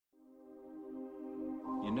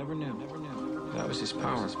You never knew. That was his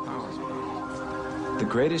power. The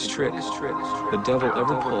greatest trick the devil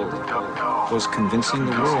ever pulled was convincing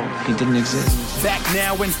the world he didn't exist. Back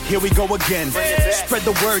now and here we go again. Spread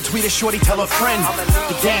the word, tweet a shorty, tell a friend.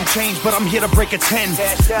 The game changed, but I'm here to break a 10.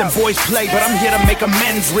 Them boys play, but I'm here to make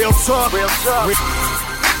amends. Real talk.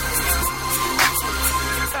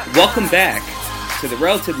 Welcome back to the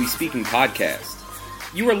Relatively Speaking podcast.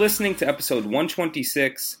 You are listening to episode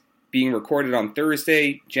 126, being recorded on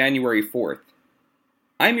Thursday, January 4th.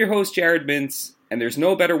 I'm your host, Jared Mintz, and there's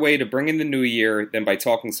no better way to bring in the new year than by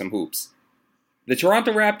talking some hoops. The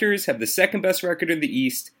Toronto Raptors have the second best record in the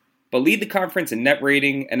East, but lead the conference in net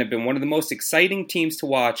rating and have been one of the most exciting teams to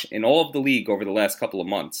watch in all of the league over the last couple of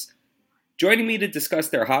months. Joining me to discuss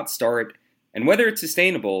their hot start and whether it's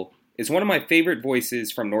sustainable is one of my favorite voices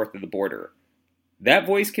from north of the border. That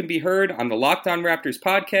voice can be heard on the Locked On Raptors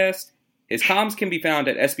podcast. His comms can be found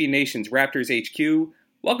at SB Nation's Raptors HQ.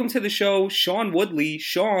 Welcome to the show, Sean Woodley.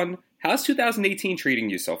 Sean, how's 2018 treating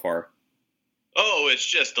you so far? Oh, it's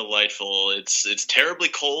just delightful. It's terribly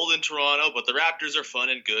cold in Toronto, but the Raptors are fun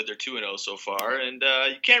and good. They're 2-0 so far, and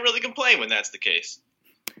you can't really complain when that's the case.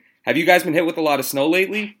 Have you guys been hit with a lot of snow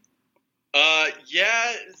lately?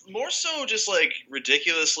 Yeah, more so just like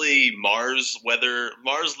ridiculously Mars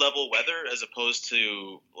level weather as opposed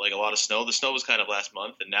to like a lot of snow. The snow was kind of last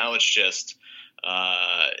month, and now it's just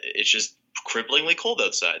cripplingly cold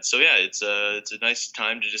outside. So yeah, it's a nice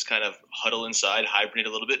time to just kind of huddle inside, hibernate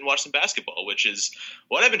a little bit, and watch some basketball, which is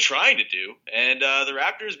what I've been trying to do. And the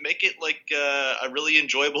Raptors make it like a really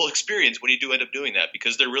enjoyable experience when you do end up doing that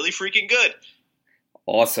because they're really freaking good.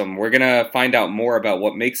 Awesome. We're going to find out more about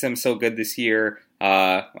what makes them so good this year.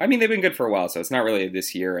 They've been good for a while, so it's not really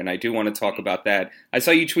this year, and I do want to talk about that. I saw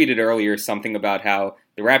you tweeted earlier something about how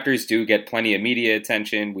the Raptors do get plenty of media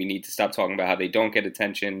attention. We need to stop talking about how they don't get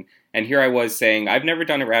attention. And here I was saying, I've never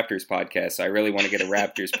done a Raptors podcast, so I really want to get a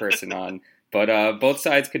Raptors person on. But both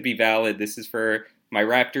sides could be valid. This is for my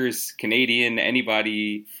Raptors, Canadian,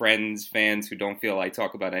 anybody, friends, fans who don't feel I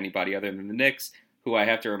talk about anybody other than the Knicks, who I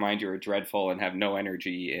have to remind you are dreadful and have no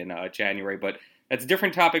energy in January. But that's a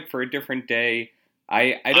different topic for a different day.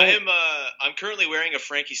 I'm currently wearing a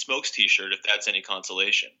Frankie Smokes t-shirt, if that's any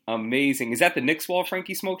consolation. Amazing. Is that the Knicks Wall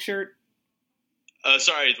Frankie Smokes shirt?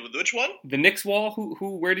 Sorry, which one? The Knicks Wall?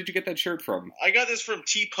 Where did you get that shirt from? I got this from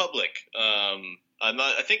TeePublic.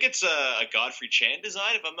 I think it's a Godfrey Chan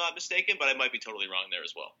design, if I'm not mistaken, but I might be totally wrong there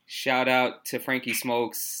as well. Shout out to Frankie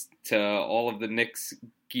Smokes, to all of the Knicks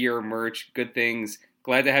gear, merch, good things.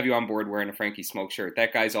 Glad to have you on board wearing a Frankie Smokes shirt.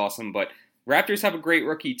 That guy's awesome, but Raptors have a great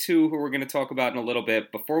rookie too, who we're going to talk about in a little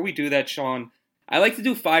bit. Before we do that, Sean, I like to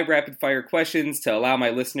do 5 rapid-fire questions to allow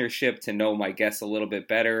my listenership to know my guests a little bit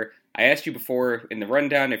better. I asked you before in the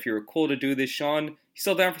rundown if you were cool to do this, Sean. You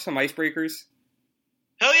still down for some icebreakers?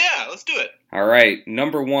 Hell yeah, let's do it. All right,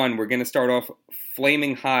 number 1, we're going to start off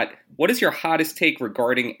flaming hot. What is your hottest take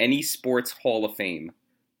regarding any sports Hall of Fame?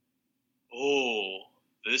 Oh,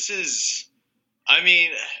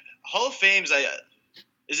 Hall of Fames,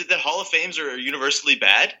 is it that Hall of Fames are universally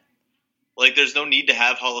bad? Like, there's no need to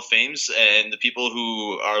have Hall of Fames, and the people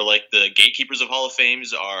who are, like, the gatekeepers of Hall of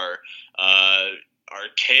Fames are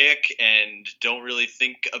archaic and don't really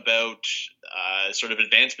think about sort of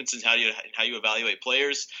advancements in how you evaluate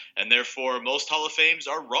players, and therefore most Hall of Fames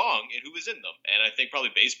are wrong in who is in them. And I think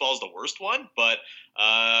probably baseball is the worst one, but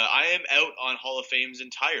I am out on Hall of Fames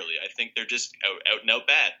entirely. I think they're just out and out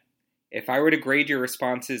bad. If I were to grade your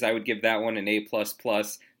responses, I would give that one an A++,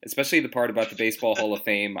 especially the part about the Baseball Hall of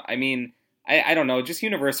Fame. I mean, I don't know, just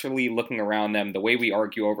universally looking around them, the way we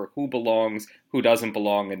argue over who belongs, who doesn't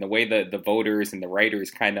belong, and the way the voters and the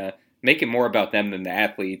writers kind of make it more about them than the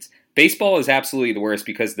athletes. Baseball is absolutely the worst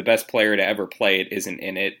because the best player to ever play it isn't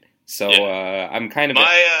in it. So yeah. I'm kind of...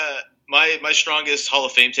 My strongest Hall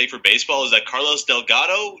of Fame take for baseball is that Carlos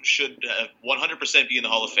Delgado should 100% be in the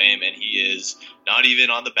Hall of Fame, and he is not even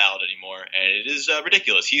on the ballot anymore, and it is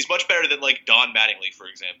ridiculous. He's much better than, like, Don Mattingly, for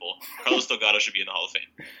example. Carlos Delgado should be in the Hall of Fame.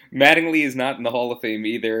 Mattingly is not in the Hall of Fame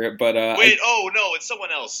either, but... no, it's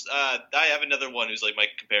someone else. I have another one who's, like, my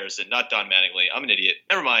comparison, not Don Mattingly. I'm an idiot.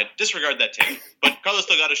 Never mind. Disregard that take. But Carlos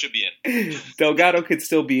Delgado should be in. Delgado could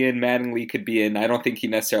still be in. Mattingly could be in. I don't think he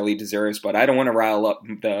necessarily deserves, but I don't want to rile up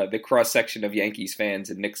the cross-section of Yankees fans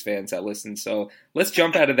and Knicks fans that listen, so let's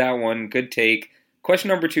jump out of that one. Good take. Question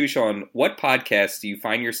number 2, Sean. What podcasts do you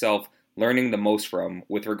find yourself learning the most from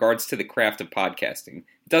with regards to the craft of podcasting?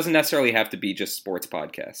 It doesn't necessarily have to be just sports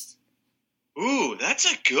podcasts. Ooh, that's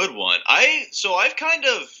a good one. I've kind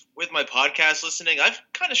of with my podcast listening, I've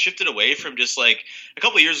kind of shifted away from just like a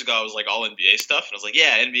couple of years ago, I was like all NBA stuff. And I was like,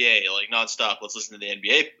 yeah, NBA, like nonstop. Let's listen to the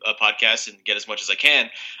NBA podcast and get as much as I can.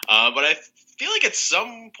 But I feel like at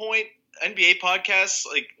some point, NBA podcasts,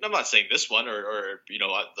 like I'm not saying this one or you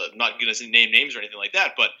know, I'm not going to name names or anything like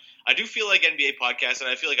that, but I do feel like NBA podcasts, and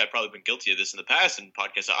I feel like I've probably been guilty of this in the past in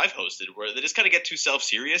podcasts that I've hosted, where they just kind of get too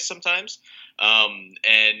self-serious sometimes, and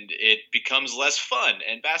it becomes less fun.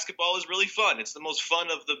 And basketball is really fun. It's the most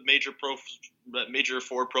fun of the major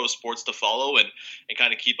four pro sports to follow and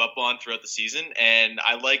kind of keep up on throughout the season. And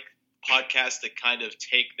I like podcasts that kind of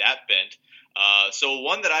take that bent. So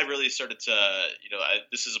one that I really started to,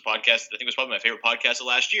 this is a podcast that I think was probably my favorite podcast of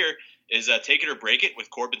last year, is Take It or Break It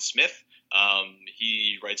with Corbin Smith.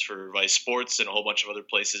 He writes for Vice Sports and a whole bunch of other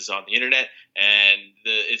places on the internet, and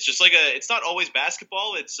it's just like it's not always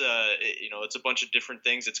basketball. It's it's a bunch of different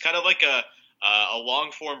things. It's kind of like a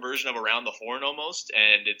long form version of Around the Horn almost,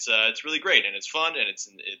 and it's really great, and it's fun, and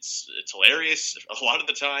it's hilarious a lot of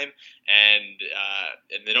the time,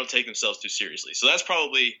 and they don't take themselves too seriously. So that's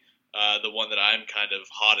probably the one that I'm kind of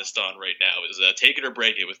hottest on right now is Take It or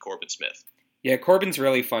Break It with Corbin Smith. Yeah, Corbin's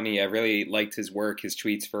really funny. I really liked his work, his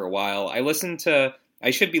tweets for a while.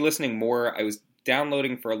 I should be listening more. I was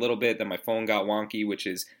downloading for a little bit, then my phone got wonky, which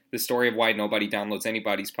is the story of why nobody downloads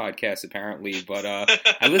anybody's podcast, apparently. But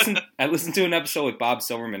I listened to an episode with Bob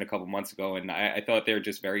Silverman a couple months ago, and I thought they were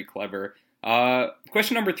just very clever.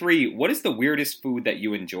 Question number 3, what is the weirdest food that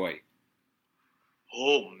you enjoy?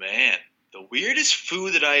 Oh, man. The weirdest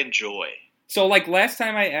food that I enjoy. So, like, last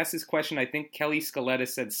time I asked this question, I think Kelly Scaletta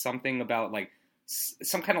said something about, like,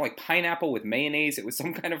 some kind of, like, pineapple with mayonnaise. It was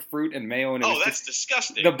some kind of fruit and mayo. And that's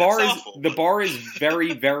disgusting. The bar is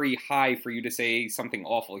very, very high for you to say something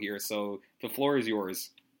awful here, so the floor is yours.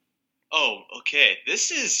 Oh, okay.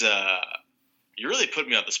 This is, you really put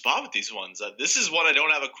me on the spot with these ones. This is one I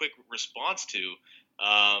don't have a quick response to.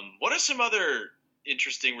 What are some other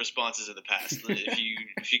interesting responses in the past if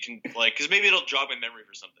you can, like, because maybe it'll jog my memory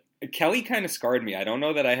for something. Kelly kind of scarred me. I don't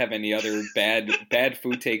know that I have any other bad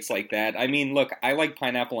food takes like that. I mean, look, I like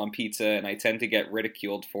pineapple on pizza, and I tend to get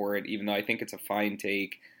ridiculed for it, even though I think it's a fine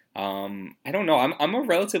take. I don't know. I'm a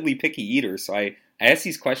relatively picky eater, so I ask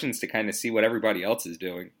these questions to kind of see what everybody else is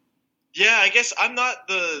doing. Yeah, I guess I'm not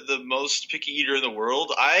the most picky eater in the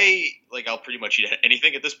world. I'll pretty much eat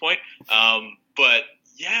anything at this point. But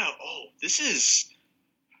yeah, this is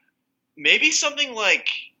maybe something like,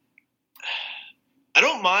 I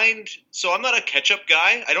don't mind. So I'm not a ketchup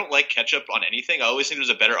guy. I don't like ketchup on anything. I always think there's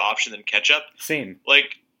a better option than ketchup. Same.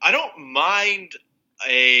 Like, I don't mind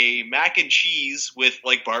a mac and cheese with,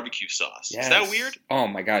 like, barbecue sauce. Yes. Is that weird? Oh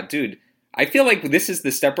my God, dude. I feel like this is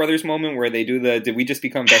the Step Brothers moment where they do did we just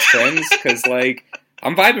become best friends? Because, like,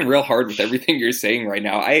 I'm vibing real hard with everything you're saying right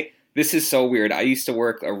now. This is so weird. I used to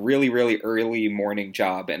work a really, really early morning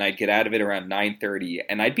job, and I'd get out of it around 9:30,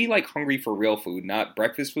 and I'd be, like, hungry for real food, not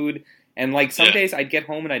breakfast food. And, like, some days I'd get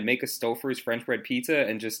home and I'd make a Stouffer's French bread pizza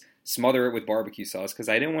and just smother it with barbecue sauce because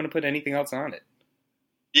I didn't want to put anything else on it.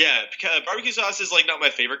 Yeah, barbecue sauce is, like, not my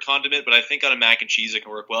favorite condiment, but I think on a mac and cheese it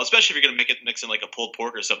can work well, especially if you're going to mix in, like, a pulled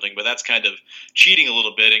pork or something. But that's kind of cheating a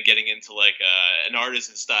little bit and getting into, like, an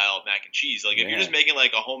artisan-style mac and cheese. Like, if you're just making,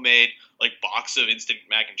 like, a homemade, like, box of instant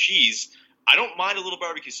mac and cheese, I don't mind a little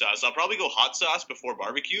barbecue sauce. I'll probably go hot sauce before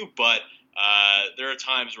barbecue, but there are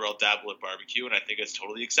times where I'll dabble at barbecue, and I think it's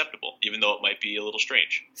totally acceptable, even though it might be a little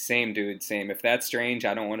strange. Same, dude, same. If that's strange,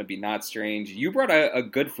 I don't want to be not strange. You brought a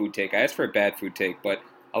good food take. I asked for a bad food take, but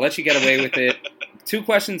I'll let you get away with it. 2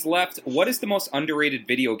 questions left. What is the most underrated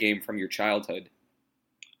video game from your childhood?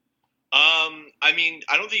 I mean,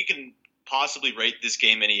 I don't think you can possibly rate this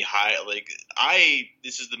game any high. Like,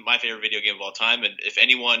 this is my favorite video game of all time, and if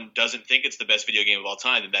anyone doesn't think it's the best video game of all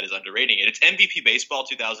time, then that is underrating it. It's MVP Baseball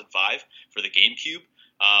 2005 for the GameCube.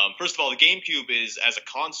 First of all, the GameCube is, as a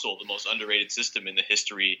console, the most underrated system in the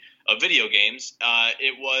history of video games.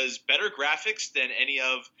 It was better graphics than any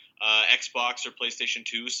of Xbox or PlayStation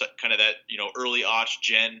 2, so kind of that early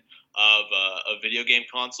gen of video game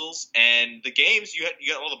consoles. And the games, you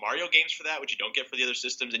got all the Mario games for that, which you don't get for the other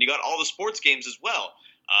systems, and you got all the sports games as well.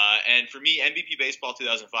 And for me, MVP Baseball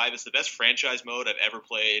 2005 is the best franchise mode I've ever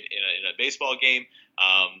played in a baseball game.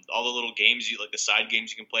 All the little games, like the side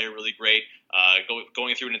games you can play, are really great.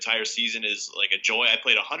 Going through an entire season is like a joy. I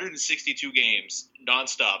played 162 games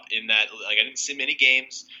nonstop in that. Like, I didn't see many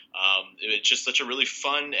games. It was just such a really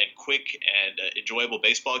fun and quick and enjoyable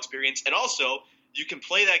baseball experience. And also, you can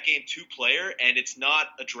play that game 2-player, and it's not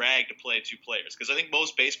a drag to play 2 players. Because I think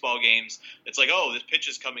most baseball games, it's like, oh, this pitch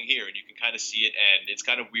is coming here, and you can kind of see it, and it's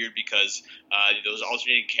kind of weird because those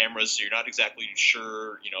alternating cameras, so you're not exactly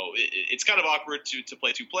sure. It's kind of awkward to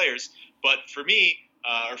play 2 players. But for me,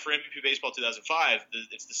 or for MVP Baseball 2005,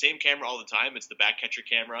 it's the same camera all the time. It's the back catcher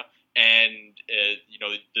camera, and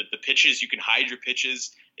the pitches, you can hide your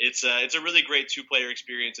pitches. It's a really great 2-player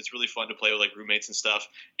experience. It's really fun to play with like roommates and stuff.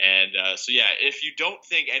 And so yeah, if you don't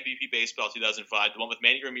think MVP Baseball 2005, the one with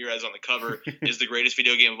Manny Ramirez on the cover, is the greatest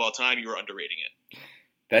video game of all time, you are underrating it.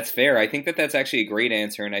 That's fair. I think that's actually a great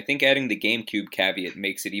answer, and I think adding the GameCube caveat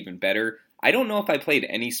makes it even better. I don't know if I played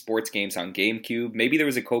any sports games on GameCube. Maybe there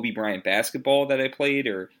was a Kobe Bryant basketball that I played,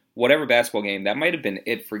 or whatever basketball game. That might have been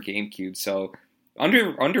it for GameCube. So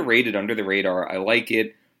underrated, under the radar. I like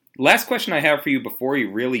it. Last question I have for you before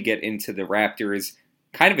you really get into the Raptors.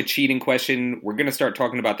 Kind of a cheating question. We're going to start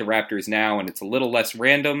talking about the Raptors now, and it's a little less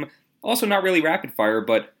random. Also not really rapid fire,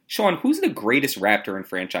 but Sean, who's the greatest Raptor in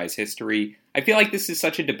franchise history? I feel like this is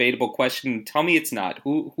such a debatable question. Tell me it's not.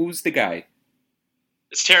 Who's the guy?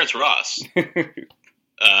 It's Terrence Ross.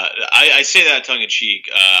 I say that tongue-in-cheek.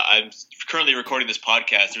 I'm currently recording this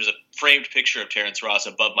podcast. There's a framed picture of Terrence Ross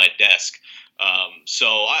above my desk. So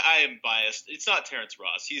I am biased. It's not Terrence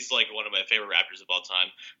Ross. He's like one of my favorite Raptors of all time.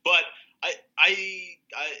 But I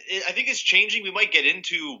think it's changing. We might get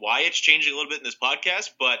into why it's changing a little bit in this podcast,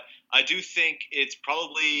 but I do think it's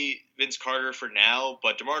probably Vince Carter for now,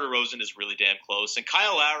 but DeMar DeRozan is really damn close. And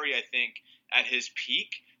Kyle Lowry, I think, at his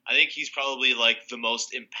peak, I think he's probably like the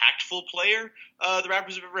most impactful player the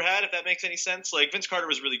Raptors have ever had, if that makes any sense. Like Vince Carter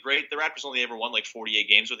was really great. The Raptors only ever won like 48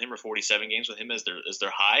 games with him or 47 games with him as their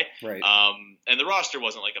high. Right. And the roster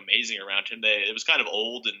wasn't like amazing around him. It was kind of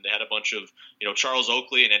old, and they had a bunch of Charles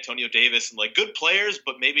Oakley and Antonio Davis and like good players,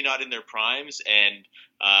 but maybe not in their primes, and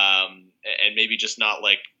maybe just not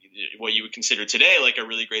like what you would consider today like a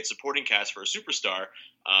really great supporting cast for a superstar.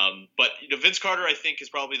 But Vince Carter, I think, is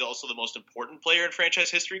probably also the most important player in franchise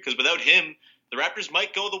history, because without him, the Raptors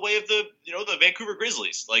might go the way of the Vancouver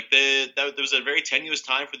Grizzlies. Like there was a very tenuous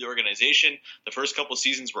time for the organization. The first couple of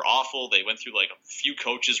seasons were awful. They went through like a few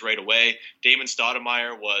coaches right away. Damon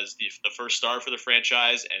Stoudemire was the first star for the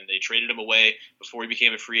franchise, and they traded him away before he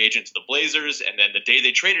became a free agent to the Blazers. And then the day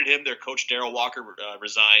they traded him, their coach Darrell Walker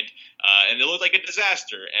resigned, and it looked like a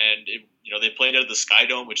disaster. And they played out of the Sky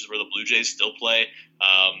Dome, which is where the Blue Jays still play,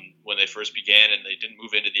 when they first began, and they didn't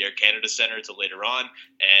move into the Air Canada Centre until later on.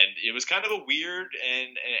 And it was kind of a weird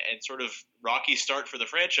and sort of rocky start for the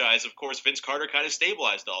franchise. Of course, Vince Carter kind of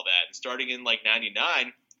stabilized all that. And starting in like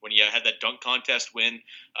 99, when he had that dunk contest win,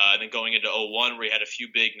 and then going into 01, where he had a few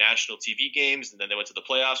big national TV games, and then they went to the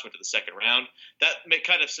playoffs, went to the second round. That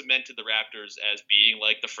kind of cemented the Raptors as being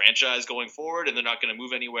like the franchise going forward, and they're not going to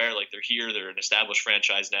move anywhere. Like they're here, they're an established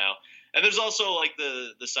franchise now. And there's also like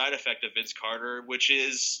the side effect of Vince Carter, which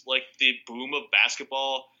is like the boom of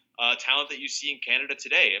basketball talent that you see in Canada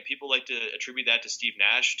today, and people like to attribute that to Steve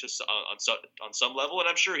Nash on some level, and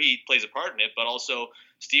I'm sure he plays a part in it. But also,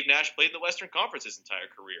 Steve Nash played in the Western Conference his entire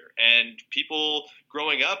career, and people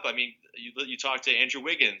growing up, I mean, you talk to Andrew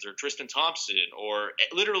Wiggins or Tristan Thompson or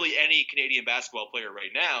literally any Canadian basketball player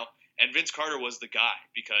right now, and Vince Carter was the guy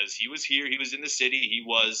because he was here, he was in the city, he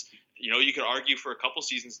was. You could argue for a couple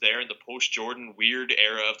seasons there in the post-Jordan weird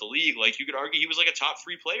era of the league, like you could argue he was like a top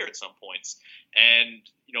 3 player at some points. And,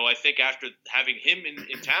 I think after having him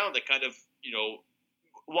in town, that kind of,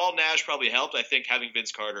 while Nash probably helped, I think having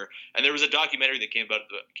Vince Carter, and there was a documentary that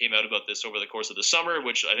came out about this over the course of the summer,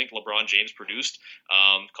 which I think LeBron James produced,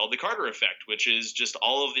 called The Carter Effect, which is just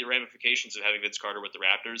all of the ramifications of having Vince Carter with the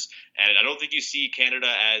Raptors. And I don't think you see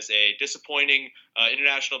Canada as a disappointing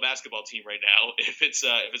international basketball team right now if it's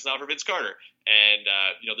not for Vince Carter. And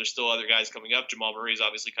there's still other guys coming up. Jamal Murray is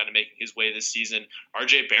obviously kind of making his way this season.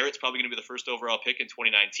 RJ Barrett's probably going to be the first overall pick in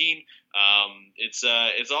 2019.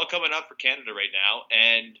 It's all coming up for Canada right now,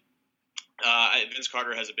 and Vince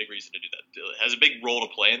Carter has a big reason to do that. Has a big role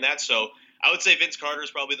to play in that. So I would say Vince Carter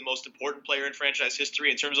is probably the most important player in franchise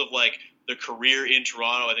history in terms of like the career in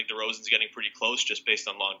Toronto. I think DeRozan's getting pretty close just based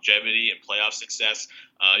on longevity and playoff success.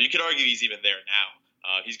 You could argue he's even there now.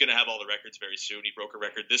 He's going to have all the records very soon. He broke a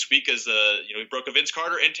record this week he broke a Vince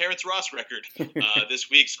Carter and Terrence Ross record this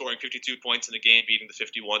week, scoring 52 points in a game, beating the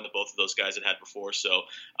 51 that both of those guys had before. So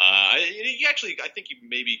I think you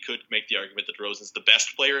maybe could make the argument that DeRozan's the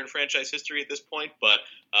best player in franchise history at this point, but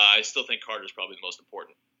I still think Carter's probably the most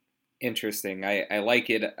important. Interesting. I like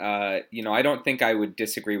it. I don't think I would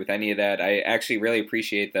disagree with any of that. I actually really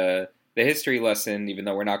appreciate the history lesson, even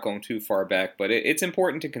though we're not going too far back, but it's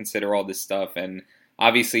important to consider all this stuff. And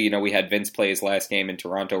obviously, we had Vince play his last game in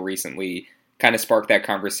Toronto recently. kind of spark that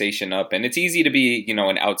conversation up. And it's easy to be,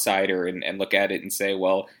 an outsider and look at it and say,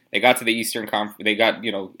 well, they got to the Eastern Conference, they got,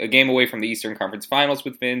 a game away from the Eastern Conference Finals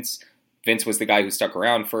with Vince. Vince was the guy who stuck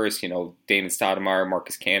around first. Damon Stoudemire,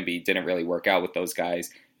 Marcus Camby didn't really work out with those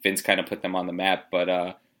guys. Vince kind of put them on the map.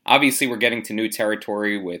 But obviously we're getting to new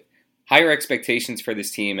territory with higher expectations for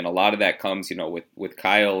this team, and a lot of that comes, with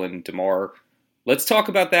Kyle and DeMar. Let's talk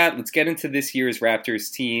about that. Let's get into this year's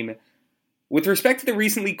Raptors team. With respect to the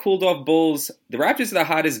recently cooled off Bulls, the Raptors are the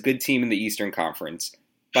hottest good team in the Eastern Conference.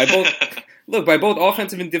 By both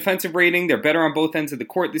offensive and defensive rating, they're better on both ends of the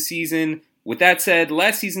court this season. With that said,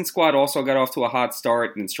 last season's squad also got off to a hot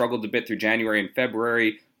start and struggled a bit through January and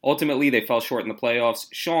February. Ultimately, they fell short in the playoffs.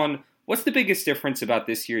 Sean, what's the biggest difference about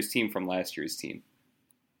this year's team from last year's team?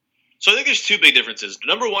 So I think there's two big differences.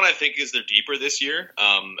 Number one, I think, is they're deeper this year.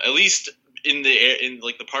 At least in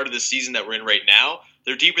the part of the season that we're in right now,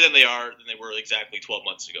 they're deeper than they were exactly 12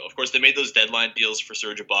 months ago. Of course, they made those deadline deals for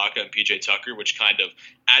Serge Ibaka and PJ Tucker, which kind of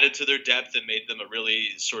added to their depth and made them a really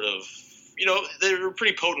sort of, they were a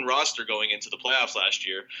pretty potent roster going into the playoffs last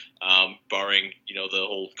year, barring, the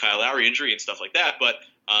whole Kyle Lowry injury and stuff like that. But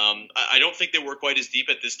I don't think they were quite as deep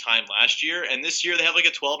at this time last year. And this year they have like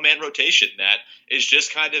a 12-man rotation that is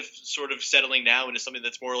just kind of sort of settling now into something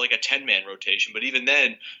that's more like a 10-man rotation. But even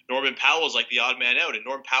then, Norman Powell's like the odd man out. And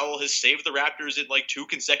Norman Powell has saved the Raptors in like 2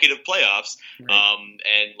 consecutive playoffs. Right.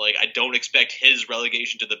 And like I don't expect his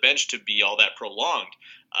relegation to the bench to be all that prolonged.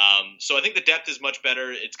 So I think the depth is much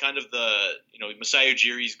better. It's kind of the, Masai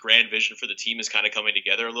Ujiri's grand vision for the team is kind of coming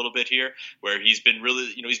together a little bit here, where he's been really,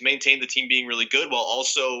 he's maintained the team being really good while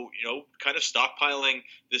also, kind of stockpiling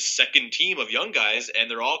this second team of young guys, and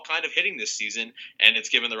they're all kind of hitting this season, and it's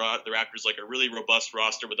given the Raptors like a really robust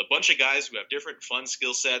roster with a bunch of guys who have different fun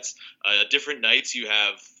skill sets, different nights. You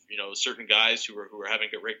have certain guys who are having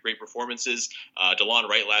great performances. DeLon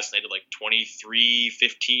Wright last night at like 23,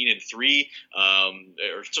 15, and 3.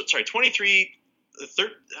 23.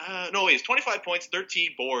 It's 25 points,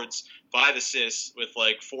 13 boards, 5 assists with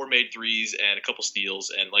like 4 made threes and a couple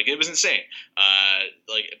steals, and like it was insane.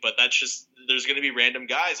 But that's just there's going to be random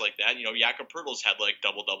guys like that. Jakob Poeltl's had like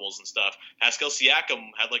double doubles and stuff. Pascal Siakam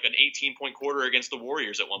had like an 18-point quarter against the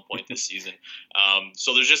Warriors at one point this season.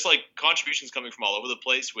 So there's just like contributions coming from all over the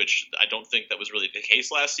place, which I don't think that was really the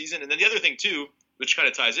case last season. And then the other thing too, which kind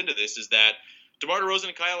of ties into this, is that DeMar DeRozan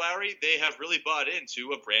and Kyle Lowry, they have really bought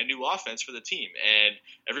into a brand new offense for the team. And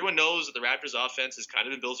everyone knows that the Raptors offense has kind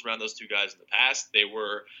of been built around those two guys in the past. They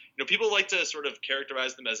were, people like to sort of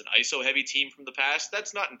characterize them as an ISO-heavy team from the past.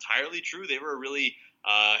 That's not entirely true. They were a really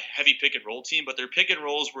heavy pick-and-roll team, but their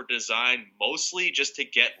pick-and-rolls were designed mostly just to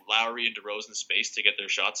get Lowry and DeRozan space to get their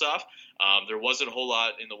shots off. There wasn't a whole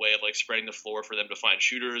lot in the way of like spreading the floor for them to find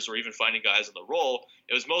shooters or even finding guys on the roll.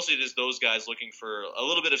 It was mostly just those guys looking for a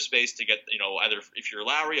little bit of space to get, either if you're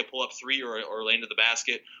Lowry, a pull-up 3 or lane to the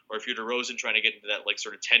basket, or if you're DeRozan trying to get into that like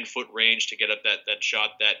sort of 10-foot range to get up that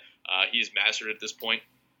shot that he's mastered at this point.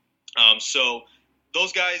 So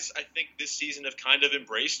those guys, I think, this season have kind of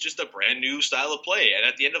embraced just a brand new style of play. And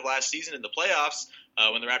at the end of last season in the playoffs,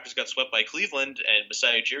 when the Raptors got swept by Cleveland and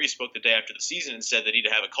Masai Ujiri spoke the day after the season and said they need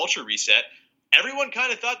to have a culture reset, everyone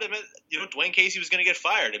kind of thought that meant, Dwayne Casey was going to get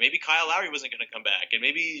fired, and maybe Kyle Lowry wasn't going to come back, and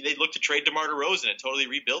maybe they'd look to trade DeMar DeRozan and totally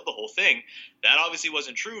rebuild the whole thing. That obviously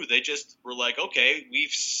wasn't true. They just were like, okay,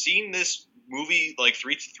 we've seen this movie like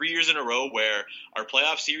three years in a row where our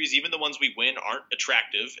playoff series, even the ones we win, aren't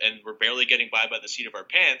attractive, and we're barely getting by the seat of our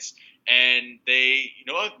pants. And they,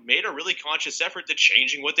 made a really conscious effort to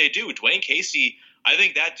changing what they do. Dwayne Casey, I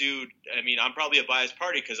think that dude, I'm probably a biased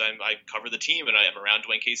party because I cover the team and I am around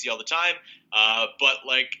Dwayne Casey all the time. But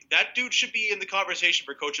like that dude should be in the conversation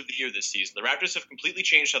for Coach of the Year this season. The Raptors have completely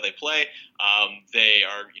changed how they play. They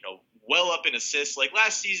are, well up in assists. Like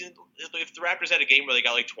last season, if the Raptors had a game where they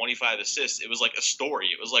got like 25 assists, it was like a story.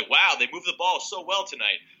 It was like, wow, they moved the ball so well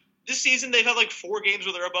tonight. This season, they've had like 4 games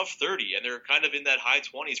where they're above 30, and they're kind of in that high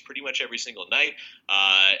 20s pretty much every single night.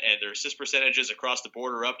 And their assist percentages across the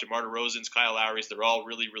board are up. DeMar DeRozan's, Kyle Lowry's, they're all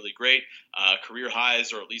really, really great. Career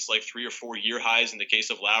highs, or at least like 3 or 4 year highs in the case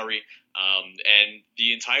of Lowry. And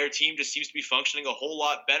the entire team just seems to be functioning a whole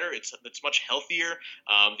lot better. It's much healthier.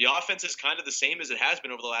 The offense is kind of the same as it has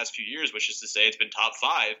been over the last few years, which is to say it's been top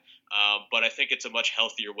 5. But I think it's a much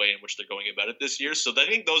healthier way in which they're going about it this year. So I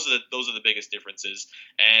think those are the biggest differences.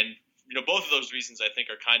 And both of those reasons I think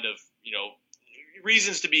are kind of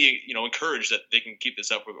reasons to be encouraged that they can keep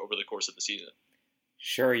this up over the course of the season.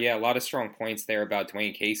 Sure, yeah, a lot of strong points there about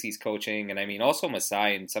Dwayne Casey's coaching, and also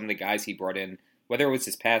Masai and some of the guys he brought in, whether it was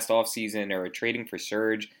his past offseason or trading for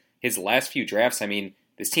Serge, his last few drafts.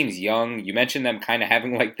 this team's young. You mentioned them kind of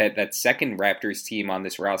having like that second Raptors team on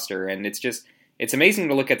this roster, and it's amazing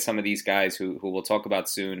to look at some of these guys who we'll talk about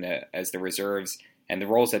soon as the reserves and the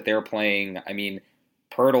roles that they're playing. I mean,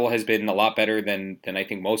 Pirtle has been a lot better than I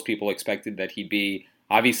think most people expected that he'd be.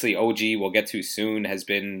 Obviously, OG, we'll get to soon, has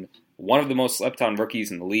been one of the most slept-on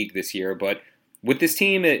rookies in the league this year. But with this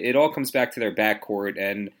team, it all comes back to their backcourt,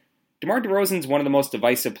 and DeMar DeRozan's one of the most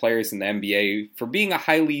divisive players in the NBA for being a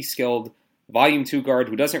highly skilled Volume 2 guard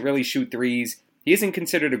who doesn't really shoot threes. He isn't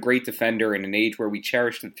considered a great defender in an age where we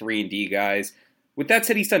cherish the 3-and-D guys. With that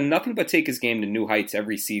said, he's done nothing but take his game to new heights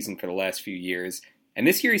every season for the last few years. And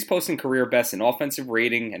this year he's posting career best in offensive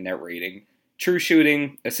rating and net rating, true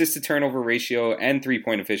shooting, assist-to-turnover ratio, and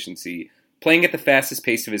three-point efficiency, playing at the fastest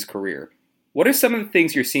pace of his career. What are some of the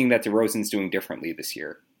things you're seeing that DeRozan's doing differently this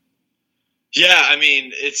year? Yeah, I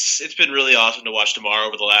mean, it's been really awesome to watch DeMar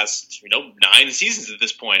over the last 9 seasons at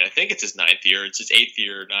this point. I think it's his 9th year, it's his 8th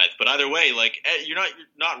year or 9th. But either way, like you're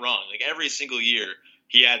not wrong. Like every single year,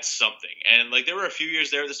 he had something. And like there were a few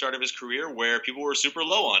years there at the start of his career where people were super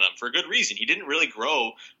low on him for a good reason. He didn't really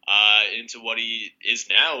grow into what he is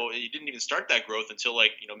now. He didn't even start that growth until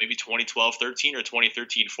maybe 2012-13 or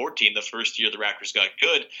 2013-14, the first year the Raptors got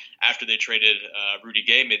good after they traded Rudy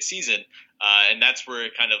Gay midseason. And that's where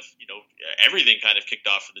it kind of, everything kind of kicked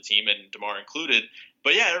off for the team, and DeMar included.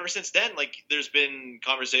 But yeah, ever since then, like there's been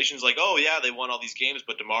conversations like, oh yeah, they won all these games,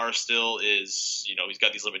 but DeMar still is, he's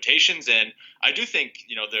got these limitations. And I do think,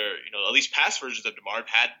 there, at least past versions of DeMar have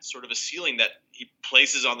had sort of a ceiling that he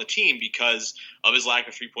places on the team because of his lack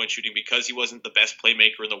of 3-point shooting, because he wasn't the best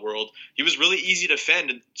playmaker in the world. He was really easy to defend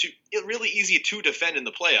in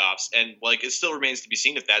the playoffs, and like it still remains to be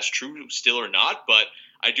seen if that's true still or not. But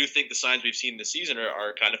I do think the signs we've seen this season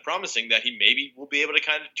are kind of promising that he maybe will be able to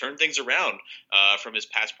kind of turn things around from his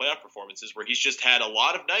past playoff performances, where he's just had a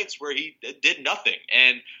lot of nights where he did nothing.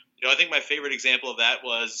 And I think my favorite example of that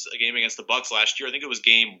was a game against the Bucks last year. I think it was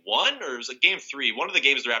game 1 or it was game 3. One of the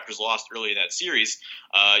games the Raptors lost early in that series.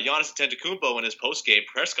 Giannis Antetokounmpo in his post-game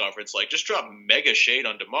press conference like just dropped mega shade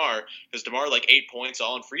on DeMar because DeMar 8 points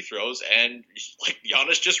all in free throws, and like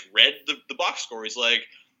Giannis just read the box score. He's like,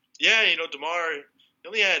 yeah, DeMar, he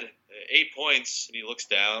only had 8 points, and he looks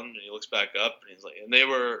down and he looks back up, and he's like, and they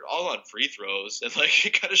were all on free throws, and like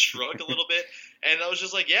he kind of shrugged a little bit, and I was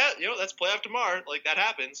just like, yeah, that's playoff DeMar, like that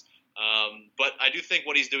happens. But I do think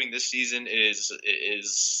what he's doing this season is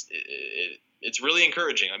it's really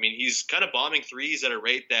encouraging. I mean, he's kind of bombing threes at a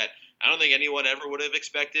rate that I don't think anyone ever would have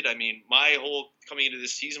expected. I mean, my whole coming into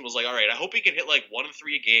this season was like, all right, I hope he can hit 1 and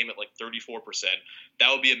 3 a game at 34%.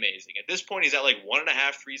 That would be amazing. At this point, he's at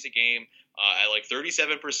 1.5 threes a game at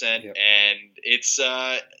 37%, yep. And it's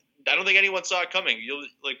I don't think anyone saw it coming.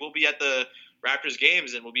 We'll be at the Raptors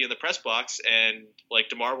games and we'll be in the press box, and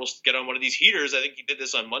DeMar will get on one of these heaters. I think he did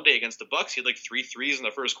this on Monday against the Bucks. He had 3 threes in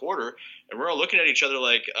the first quarter, and we're all looking at each other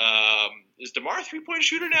like, is DeMar a 3-point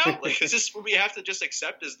shooter now? Is this what we have to just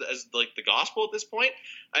accept as the gospel at this point?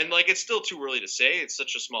 And it's still too early to say. It's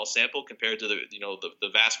such a small sample compared to the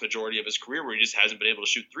vast majority of his career where he just hasn't been able to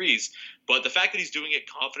shoot threes. But the fact that he's doing it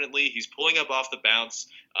confidently, he's pulling up off the bounce.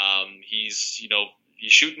 He's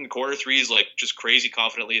shooting quarter threes just crazy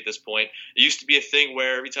confidently at this point. It used to be a thing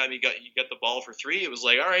where every time you got the ball for 3, it was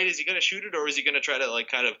all right, is he going to shoot it, or is he going to try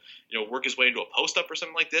to work his way into a post up or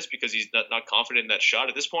something like this because he's not confident in that shot?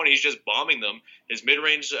 At this point, he's just bombing them. His mid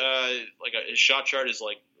range, his shot chart is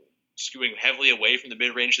skewing heavily away from the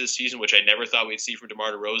mid range this season, which I never thought we'd see from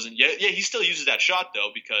DeMar DeRozan. Yeah, he still uses that shot though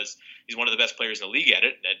because he's one of the best players in the league at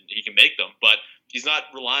it, and he can make them, but he's not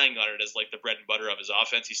relying on it as the bread and butter of his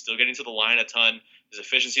offense. He's still getting to the line a ton. His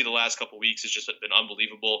efficiency the last couple of weeks has just been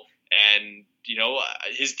unbelievable. And,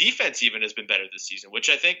 his defense even has been better this season, which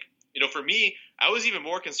I think, for me, I was even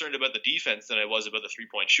more concerned about the defense than I was about the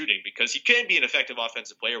 3-point shooting, because he can be an effective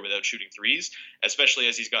offensive player without shooting threes, especially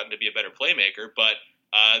as he's gotten to be a better playmaker. But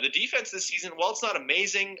the defense this season, while it's not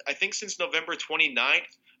amazing, I think since November 29th,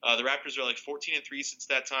 the Raptors are 14-3 since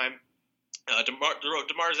that time.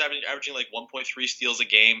 DeMar is averaging 1.3 steals a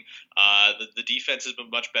game. The defense has been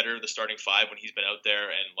much better, the starting 5, when he's been out there,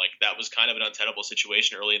 and that was kind of an untenable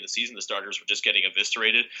situation early in the season. The starters were just getting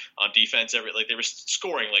eviscerated on defense. They were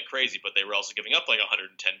scoring like crazy, but they were also giving up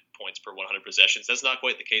 110 points per 100 possessions. That's not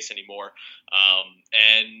quite the case anymore.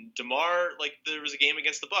 And DeMar, there was a game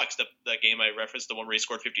against the Bucks, that game I referenced, the one where he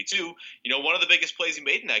scored 52. One of the biggest plays he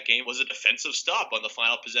made in that game was a defensive stop on the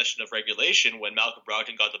final possession of regulation when Malcolm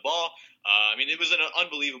Brogdon got the ball. I mean, it was an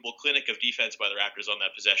unbelievable clinic of defense by the Raptors on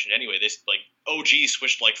that possession. Anyway, OG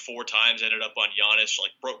switched like 4 times, ended up on Giannis,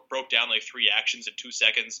 like broke down like 3 actions in 2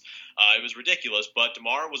 seconds. It was ridiculous. But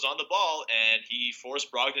DeMar was on the ball, and he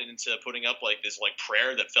forced Brogdon into putting up like this like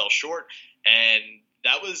prayer that fell short, and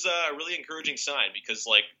that was a really encouraging sign because,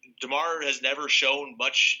 like, DeMar has never shown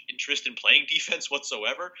much interest in playing defense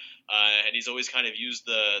whatsoever, and he's always kind of used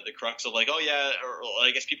the crux of, like, oh, yeah, or I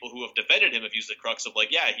guess people who have defended him have used the crux of,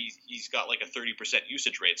 like, yeah, he's got, like, a 30%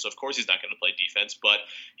 usage rate, so of course he's not going to play defense, but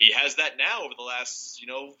he has that now over the last,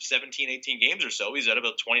 17, 18 games or so. He's at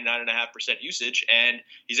about 29.5% usage, and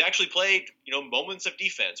he's actually played, moments of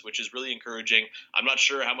defense, which is really encouraging. I'm not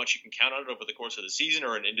sure how much you can count on it over the course of the season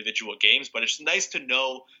or in individual games, but it's nice to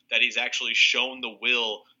know that he's actually shown the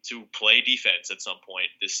will to play defense at some point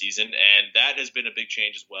this season, and that has been a big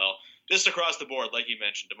change as well. Just across the board, like you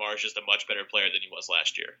mentioned, DeMar is just a much better player than he was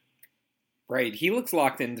last year. Right. He looks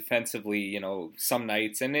locked in defensively, some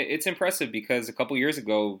nights, and it's impressive because a couple years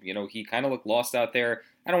ago, he kind of looked lost out there.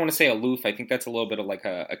 I don't want to say aloof. I think that's a little bit of like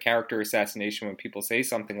a character assassination when people say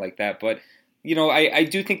something like that, but I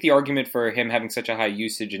do think the argument for him having such a high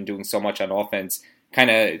usage and doing so much on offense kind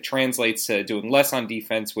of translates to doing less on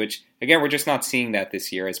defense, which, again, we're just not seeing that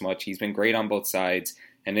this year as much. He's been great on both sides,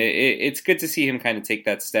 and it's good to see him kind of take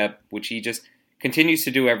that step, which he just continues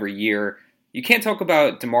to do every year. You can't talk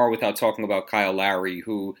about DeMar without talking about Kyle Lowry,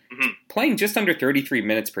 who playing just under 33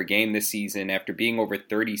 minutes per game this season after being over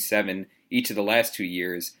 37 each of the last 2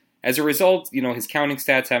 years. As a result, his counting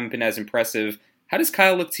stats haven't been as impressive. How does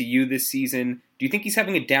Kyle look to you this season? Do you think he's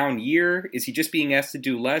having a down year? Is he just being asked to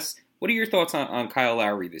do less? What are your thoughts on Kyle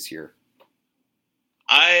Lowry this year?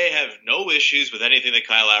 I have no issues with anything that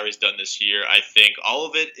Kyle Lowry's done this year. I think all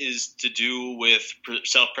of it is to do with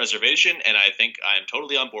self-preservation, and I think I'm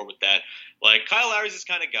totally on board with that. Like, Kyle Lowry's this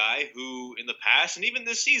kind of guy who, in the past, and even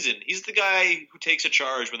this season, he's the guy who takes a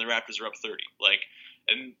charge when the Raptors are up 30.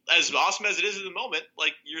 And as awesome as it is in the moment,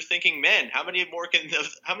 you're thinking, man, how many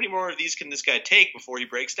more of these can this guy take before he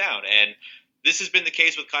breaks down? And this has been the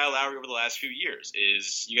case with Kyle Lowry over the last few years,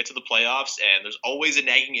 is you get to the playoffs and there's always a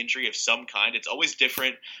nagging injury of some kind. It's always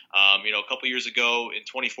different. A couple years ago in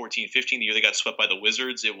 2014-15, the year they got swept by the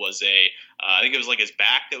Wizards, it was I think it was like his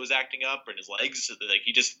back that was acting up and his legs. Like,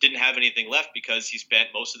 he just didn't have anything left because he spent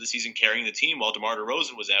most of the season carrying the team while DeMar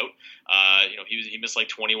DeRozan was out. He missed like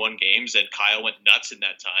 21 games, and Kyle went nuts in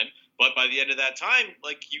that time. But by the end of that time,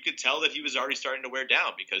 you could tell that he was already starting to wear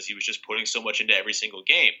down because he was just putting so much into every single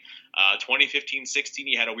game. 2015-16,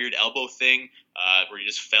 he had a weird elbow thing where he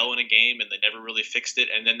just fell in a game and they never really fixed it.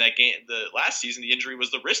 And then that game, the last season, the injury was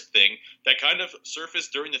the wrist thing that kind of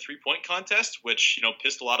surfaced during the 3-point contest, which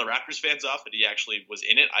pissed a lot of Raptors fans off that he actually was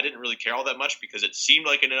in it. I didn't really care all that much because it seemed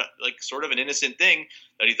like sort of an innocent thing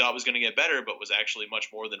that he thought was going to get better, but was actually much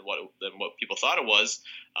more than what people thought it was.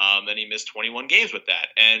 Then he missed 21 games with that,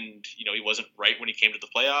 and he wasn't right when he came to the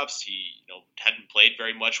playoffs. He hadn't played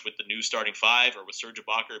very much with the new starting 5 or with Serge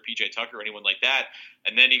Ibaka or PJ Tucker or anyone like that,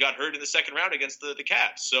 and then he got hurt in the second round against the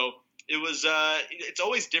Cavs. So it was it's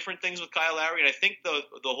always different things with Kyle Lowry, and I think the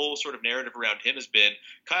whole sort of narrative around him has been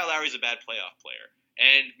Kyle Lowry's a bad playoff player.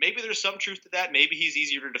 And maybe there's some truth to that. Maybe he's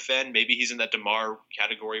easier to defend. Maybe he's in that DeMar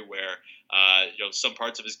category where, some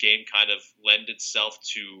parts of his game kind of lend itself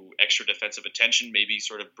to extra defensive attention, maybe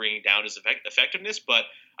sort of bringing down his effectiveness. But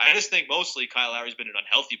I just think mostly Kyle Lowry's been an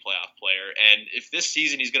unhealthy playoff player. And if this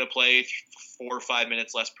season he's going to play 4 or 5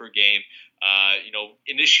 minutes less per game,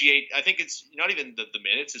 initiate, I think it's not even the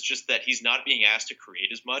minutes. It's just that he's not being asked to create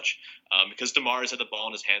as much because DeMar has had the ball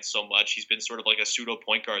in his hands so much. He's been sort of like a pseudo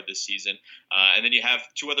point guard this season. And then you have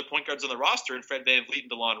 2 other point guards on the roster, and Fred VanVleet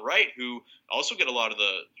and DeLon Wright, who also get a lot of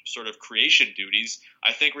the sort of creation duties.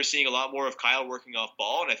 I think we're seeing a lot more of Kyle working off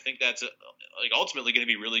ball, and I think that's ultimately going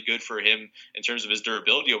to be really good for him in terms of his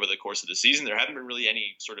durability over the course of the season. There haven't been really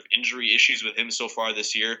any sort of injury issues with him so far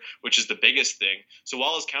this year, which is the biggest thing. So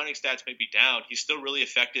while his counting stats may be down, he's still really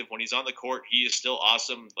effective. When he's on the court, he is still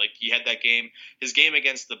awesome. Like, he had that game. His game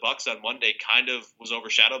against the Bucks on Monday kind of was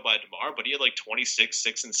overshadowed by DeMar, but he had 26,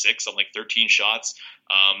 6 and 6 on 13 shots.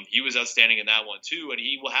 He was outstanding in that one too, and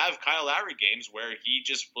he will have Kyle Lowry games where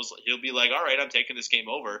he'll be like, all right, I'm taking this game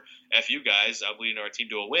over. F you guys, I'm leading our team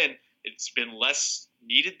to a win. It's been less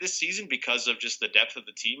needed this season because of just the depth of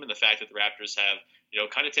the team and the fact that the Raptors have,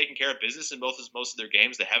 kind of taken care of business in most of their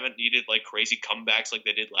games. They haven't needed crazy comebacks like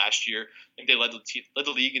they did last year. I think they led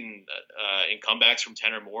the league in comebacks from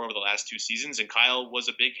 10 or more over the last 2 seasons, and Kyle was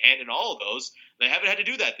a big hand in all of those. They haven't had to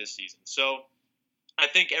do that this season. So I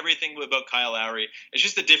think everything about Kyle Lowry is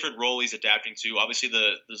just a different role he's adapting to. Obviously,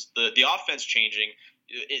 the offense changing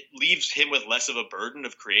it leaves him with less of a burden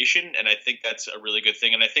of creation, and I think that's a really good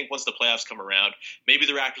thing. And I think once the playoffs come around, maybe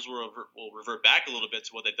the Raptors will revert back a little bit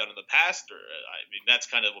to what they've done in the past. Or I mean, that's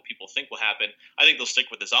kind of what people think will happen. I think they'll stick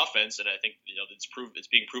with this offense, and I think it's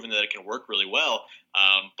being proven that it can work really well.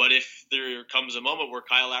 But if there comes a moment where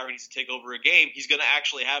Kyle Lowry needs to take over a game, he's going to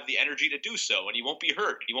actually have the energy to do so, and he won't be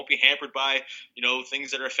hurt. He won't be hampered by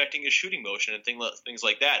things that are affecting his shooting motion and things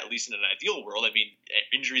like that. At least in an ideal world, I mean,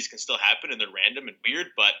 injuries can still happen and they're random and weird,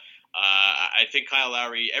 but I think Kyle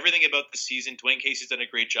Lowry, everything about this season, Dwayne Casey's done a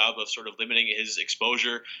great job of sort of limiting his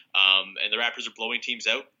exposure, and the Raptors are blowing teams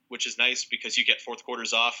out, which is nice because you get fourth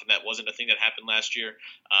quarters off, and that wasn't a thing that happened last year.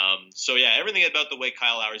 So yeah, everything about the way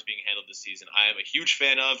Kyle Lowry is being handled this season, I am a huge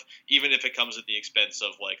fan of, even if it comes at the expense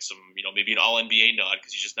of like some, maybe an All-NBA nod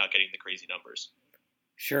because he's just not getting the crazy numbers.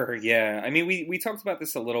 Sure, yeah. I mean, we talked about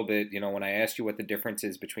this a little bit, when I asked you what the difference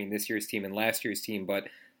is between this year's team and last year's team, but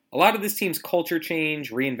a lot of this team's culture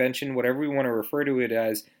change, reinvention, whatever we want to refer to it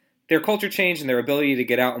as, their culture change and their ability to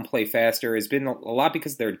get out and play faster has been a lot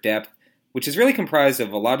because of their depth, which is really comprised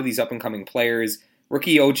of a lot of these up-and-coming players.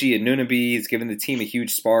 Rookie OG Anunoby has given the team a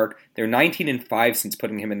huge spark. They're 19-5 since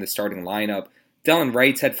putting him in the starting lineup. Delon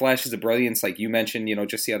Wright's had flashes of brilliance, like you mentioned,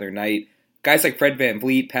 just the other night. Guys like Fred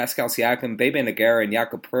VanVleet, Pascal Siakam, Bebe Nogueira, and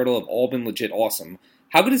Jakob Poeltl have all been legit awesome.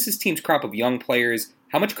 How good is this team's crop of young players?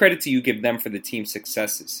 How much credit do you give them for the team's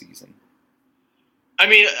success this season? I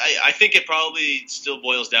mean, I think it probably still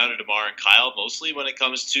boils down to DeMar and Kyle mostly when it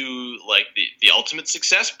comes to like the ultimate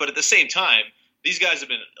success. But at the same time, these guys have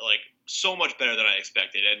been like so much better than I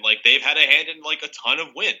expected, and like they've had a hand in like a ton of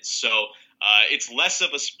wins. So it's less of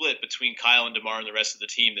a split between Kyle and DeMar and the rest of the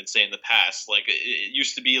team than say in the past. Like it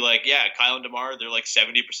used to be like, yeah, Kyle and DeMar, they're like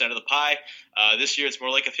 70% of the pie. This year it's more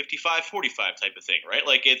like a 55-45 type of thing, right?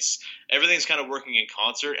 Like everything's kind of working in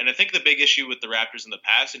concert. And I think the big issue with the Raptors in the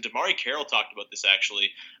past, and Damari Carroll talked about this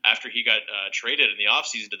actually after he got traded in the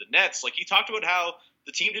offseason to the Nets, like he talked about how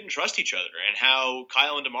the team didn't trust each other and how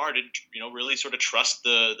Kyle and DeMar didn't, really sort of trust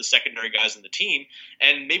the secondary guys in the team.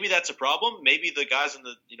 And maybe that's a problem. Maybe the guys in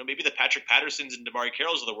the, maybe the Patrick Pattersons and Damari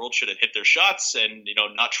Carrolls of the world should have hit their shots and,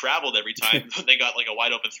 not traveled every time they got like a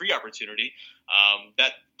wide open three opportunity.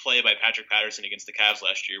 That play by Patrick Patterson against the Cavs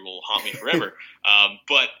last year will haunt me forever.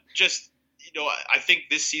 But just, I think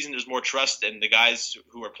this season there's more trust, and the guys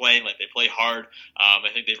who are playing, like they play hard. I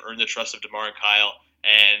think they've earned the trust of DeMar and Kyle.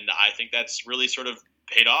 And I think that's really sort of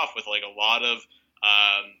paid off with like a lot of,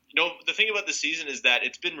 the thing about this season is that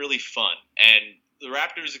it's been really fun. And the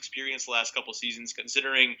Raptors' experience the last couple seasons,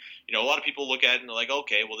 considering, a lot of people look at it and they're like,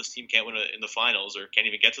 okay, well, this team can't win in the finals or can't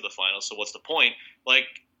even get to the finals, so what's the point? Like,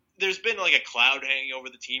 there's been like a cloud hanging over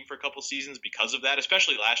the team for a couple seasons because of that,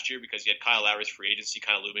 especially last year because you had Kyle Lowry's free agency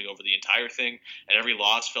kind of looming over the entire thing, and every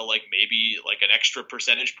loss felt like maybe like an extra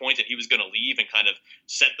percentage point that he was going to leave and kind of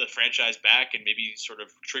set the franchise back and maybe sort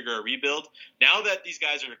of trigger a rebuild. Now that these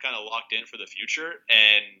guys are kind of locked in for the future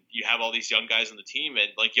and you have all these young guys on the team, and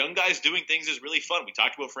like young guys doing things is really fun. We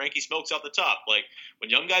talked about Frankie Smokes off the top. Like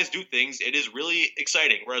when young guys do things, it is really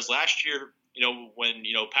exciting. Whereas last year, when,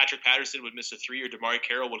 Patrick Patterson would miss a three or Damari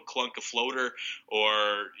Carroll would clunk a floater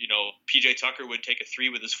or, PJ Tucker would take a three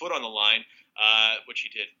with his foot on the line, which he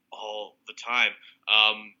did all the time.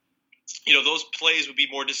 Those plays would be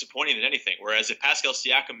more disappointing than anything. Whereas if Pascal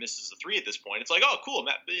Siakam misses a three at this point, it's like, oh, cool,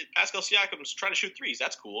 Pascal Siakam's trying to shoot threes.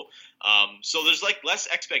 That's cool. So there's like less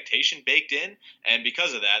expectation baked in. And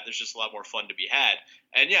because of that, there's just a lot more fun to be had.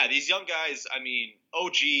 And yeah, these young guys, I mean,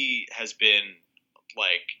 OG has been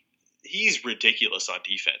like, he's ridiculous on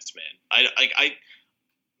defense, man.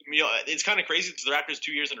 It's kind of crazy. It's the Raptors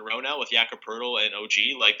 2 years in a row now with Jakob Poeltl and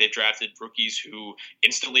OG. Like they've drafted rookies who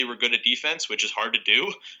instantly were good at defense, which is hard to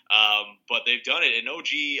do. But they've done it. And OG,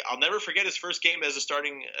 I'll never forget his first game as a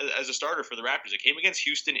starter for the Raptors. It came against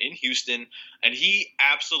Houston in Houston, and he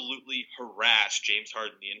absolutely harassed James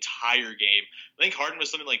Harden the entire game. I think Harden was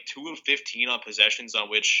something like 2 of 15 on possessions on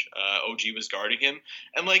which OG was guarding him.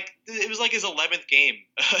 And like it was like his 11th game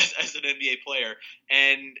as an NBA player.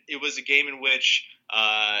 And it was a game in which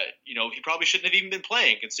he probably shouldn't have even been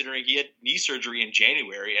playing considering he had knee surgery in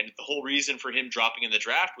January. And the whole reason for him dropping in the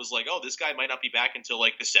draft was like, oh, this guy might not be back until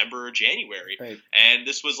like December or January. Right. And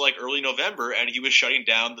this was like early November, and he was shutting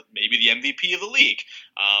down maybe the MVP of the league.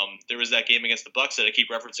 There was that game against the Bucks that I keep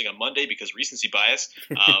referencing on Monday because recency bias.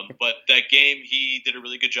 But that game, he did a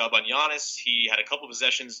really good job on Giannis. He had a couple of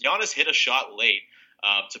possessions. Giannis hit a shot late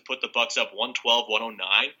to put the Bucks up 112-109.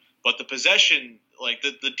 But the possession, like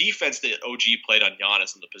the defense that OG played on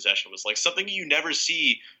Giannis in the possession was like something you never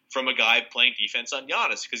see from a guy playing defense on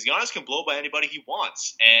Giannis, because Giannis can blow by anybody he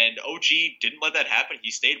wants. And OG didn't let that happen.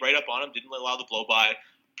 He stayed right up on him, didn't allow the blow by,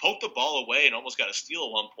 poked the ball away and almost got a steal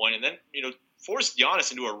at one point, and then forced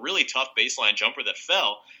Giannis into a really tough baseline jumper that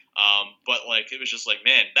fell. But like it was just like,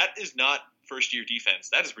 man, that is not first-year defense.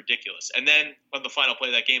 That is ridiculous. And then on the final play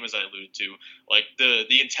of that game, as I alluded to, like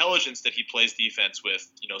the intelligence that he plays defense with,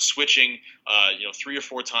 switching, 3 or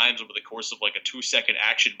 4 times over the course of like a 2-second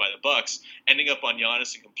action by the Bucks, ending up on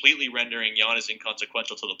Giannis and completely rendering Giannis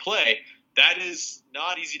inconsequential to the play. That is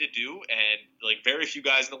not easy to do, and like very few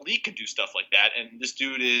guys in the league can do stuff like that. And this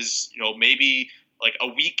dude is, maybe like a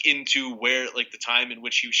week into where like the time in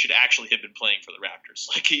which he should actually have been playing for the Raptors.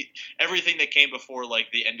 Like everything that came before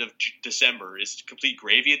like the end of December is complete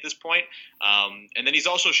gravy at this point. And then he's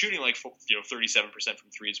also shooting like 37%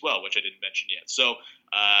 from three as well, which I didn't mention yet. So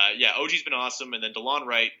OG's been awesome. And then DeLon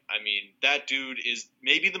Wright, I mean, that dude is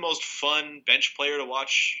maybe the most fun bench player to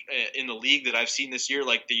watch in the league that I've seen this year.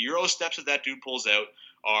 Like the Euro steps that dude pulls out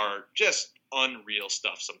are just unreal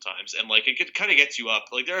stuff sometimes, and like it kind of gets you up.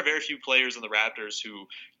 Like there are very few players in the Raptors who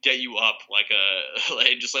get you up like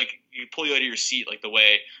just like you pull you out of your seat like the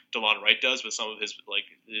way DeLon Wright does with some of his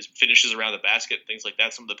finishes around the basket, things like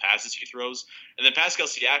that, some of the passes he throws. And then Pascal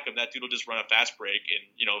Siakam, that dude will just run a fast break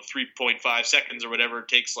in 3.5 seconds or whatever it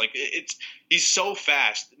takes. Like he's so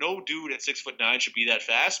fast. No dude at 6'9" should be that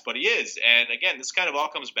fast, but he is. And again, this kind of all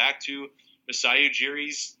comes back to Masai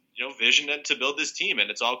Ujiri's vision to build this team,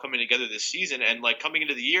 and it's all coming together this season. And like coming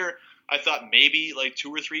into the year, I thought maybe like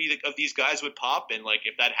 2 or 3 of these guys would pop, and like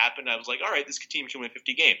if that happened, I was like, all right, this team can win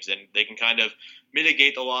 50 games, and they can kind of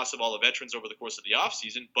mitigate the loss of all the veterans over the course of the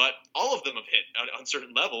offseason. But all of them have hit on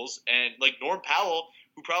certain levels, and like Norm Powell,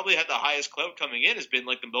 who probably had the highest clout coming in, has been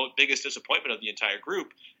like the biggest disappointment of the entire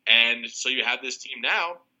group. And so you have this team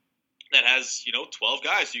now that has, 12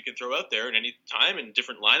 guys you can throw out there at any time in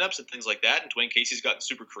different lineups and things like that. And Dwayne Casey's gotten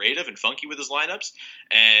super creative and funky with his lineups.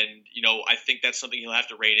 And, I think that's something he'll have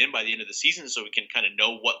to rein in by the end of the season so we can kind of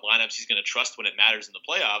know what lineups he's going to trust when it matters in the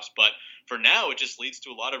playoffs. But for now, it just leads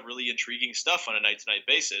to a lot of really intriguing stuff on a night-to-night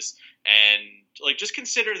basis. And, just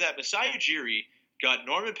consider that Masai Ujiri got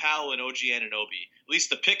Norman Powell and OG Anunoby, at least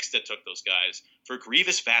the picks that took those guys, for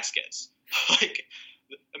Grievous Vasquez.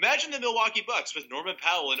 Imagine the Milwaukee Bucks with Norman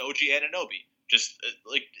Powell and OG Anunoby. Just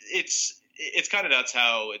it's kind of nuts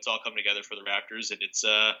how it's all come together for the Raptors, and it's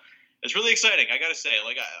really exciting. I gotta say,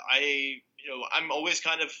 I'm always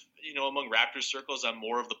kind of among Raptors circles, I'm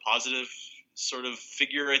more of the positive sort of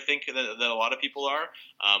figure, I think, that a lot of people are.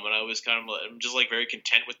 And I was I'm just very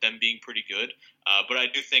content with them being pretty good. But I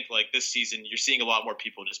do think this season you're seeing a lot more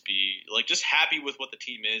people just be just happy with what the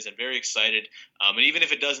team is and very excited. And even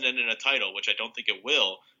if it doesn't end in a title, which I don't think it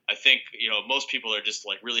will, I think, most people are just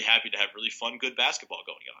really happy to have really fun, good basketball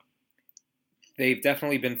going on. They've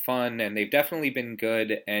definitely been fun and they've definitely been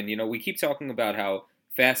good. And, we keep talking about how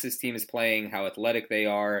fast this team is playing, how athletic they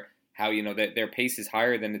are, how, that their pace is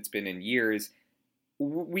higher than it's been in years.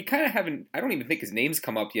 We kind of haven't, I don't even think his name's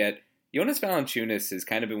come up yet. Jonas Valanciunas has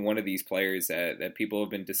kind of been one of these players that people have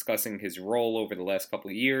been discussing his role over the last couple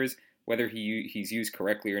of years, whether he's used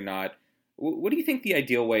correctly or not. What do you think the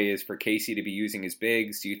ideal way is for Casey to be using his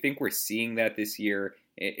bigs? Do you think we're seeing that this year?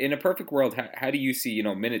 In a perfect world, how do you see,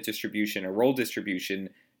 minute distribution or role distribution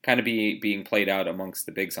kind of being played out amongst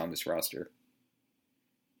the bigs on this roster?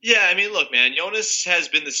 Yeah, I mean, look, man, Jonas has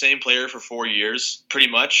been the same player for 4 years, pretty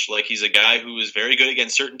much. He's a guy who is very good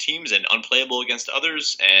against certain teams and unplayable against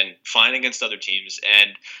others and fine against other teams.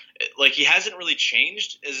 And, he hasn't really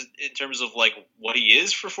changed in terms of, what he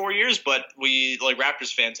is for 4 years, but we,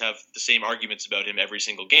 Raptors fans have the same arguments about him every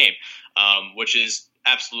single game, which is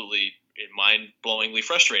absolutely mind-blowingly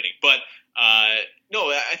frustrating. But, no,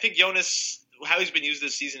 I think Jonas, how he's been used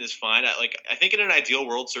this season is fine. I think in an ideal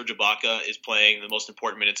world, Serge Ibaka is playing the most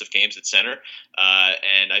important minutes of games at center.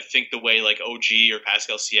 And I think the way OG or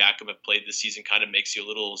Pascal Siakam have played this season kind of makes you a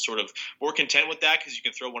little sort of more content with that because you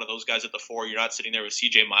can throw one of those guys at the 4. You're not sitting there with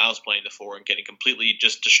CJ Miles playing the 4 and getting completely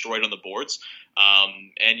just destroyed on the boards.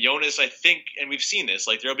 And Jonas, I think, and we've seen this,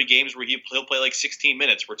 there'll be games where he'll play 16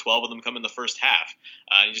 minutes where 12 of them come in the first half.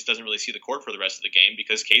 And he just doesn't really see the court for the rest of the game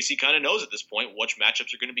because Casey kind of knows at this point which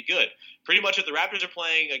matchups are going to be good. Pretty much if the Raptors are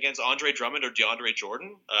playing against Andre Drummond or DeAndre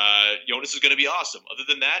Jordan, Jonas is going to be Awesome. Other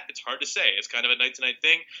than that, it's hard to say. It's kind of a night-to-night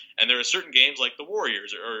thing. And there are certain games like the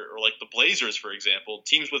Warriors or the Blazers, for example,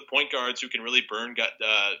 teams with point guards who can really burn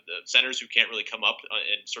centers who can't really come up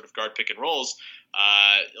and sort of guard pick and rolls,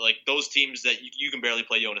 those teams that you can barely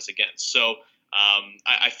play Jonas against. So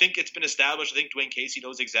I think it's been established. I think Dwayne Casey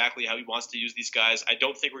knows exactly how he wants to use these guys. I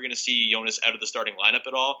don't think we're going to see Jonas out of the starting lineup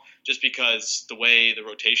at all, just because the way the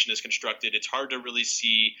rotation is constructed, it's hard to really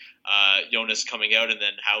see Jonas coming out and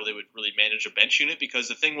then how they would really manage a bench unit, because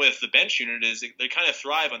the thing with the bench unit is they kind of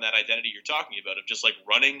thrive on that identity you're talking about of just like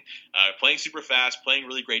running, playing super fast, playing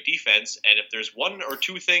really great defense. And if there's one or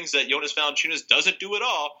two things that Jonas Valanciunas doesn't do at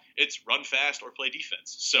all, it's run fast or play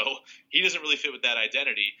defense. So he doesn't really fit with that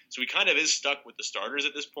identity. So he kind of is stuck with the starters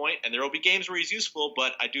at this point, and there will be games where he's useful,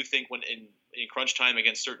 but I do think when in crunch time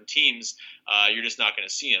against certain teams, you're just not going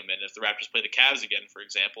to see him. And if the Raptors play the Cavs again, for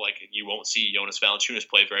example, like you won't see Jonas Valanciunas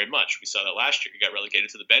play very much. We saw that last year. He got relegated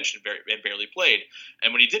to the bench and barely played.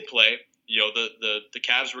 And when he did play, the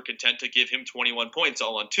Cavs were content to give him 21 points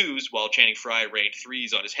all on twos while Channing Frye rained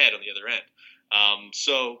threes on his head on the other end.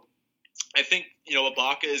 So I think,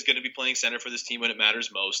 Ibaka is going to be playing center for this team when it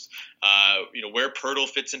matters most. Where Poeltl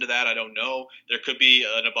fits into that, I don't know. There could be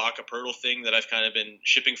an Ibaka-Poeltl thing that I've kind of been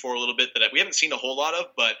shipping for a little bit that we haven't seen a whole lot of,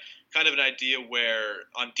 but kind of an idea where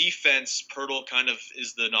on defense, Poeltl kind of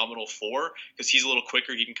is the nominal 4 because he's a little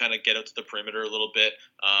quicker. He can kind of get out to the perimeter a little bit.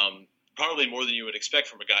 Probably more than you would expect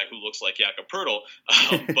from a guy who looks like Jakob Poeltl,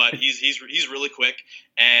 but he's really quick,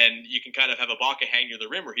 and you can kind of have Ibaka hang near the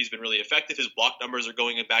rim where he's been really effective. His block numbers are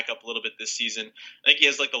going back up a little bit this season. I think he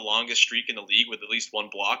has like the longest streak in the league with at least one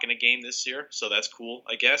block in a game this year, so that's cool,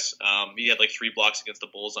 I guess. He had like 3 blocks against the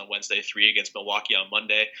Bulls on Wednesday, 3 against Milwaukee on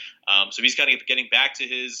Monday. So he's kind of getting back to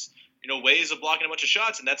his ways of blocking a bunch of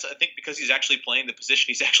shots, and that's, I think, because he's actually playing the position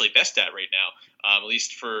he's actually best at right now, at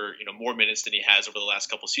least for more minutes than he has over the last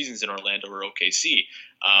couple seasons in Orlando or OKC.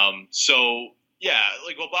 So yeah,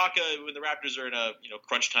 like Ibaka, when the Raptors are in a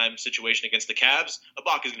crunch time situation against the Cavs,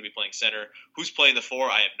 Ibaka is going to be playing center. Who's playing the 4?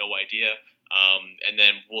 I have no idea. And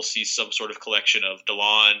then we'll see some sort of collection of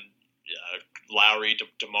DeLon, Lowry,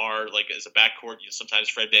 DeMar, like as a backcourt. Sometimes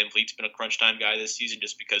Fred VanVleet's been a crunch time guy this season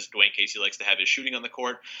just because Dwayne Casey likes to have his shooting on the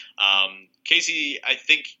court. Casey, I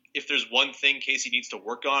think if there's one thing Casey needs to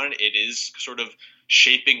work on, it is sort of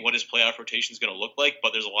shaping what his playoff rotation is going to look like,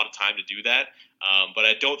 but there's a lot of time to do that. But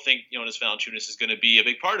I don't think Jonas Valanciunas is going to be a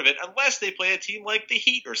big part of it unless they play a team like the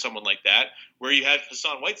Heat or someone like that, where you have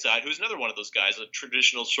Hassan Whiteside, who's another one of those guys, a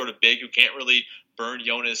traditional sort of big who can't really burn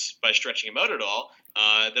Jonas by stretching him out at all,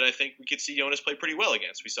 that I think we could see Jonas play pretty well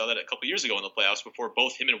against. We saw that a couple years ago in the playoffs before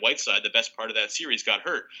both him and Whiteside, the best part of that series, got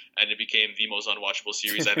hurt, and it became the most unwatchable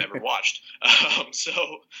series I've ever watched.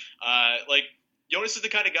 Jonas is the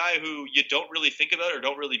kind of guy who you don't really think about or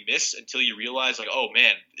don't really miss until you realize, like, oh,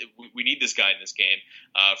 man, we need this guy in this game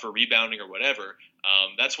for rebounding or whatever.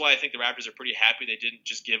 That's why I think the Raptors are pretty happy they didn't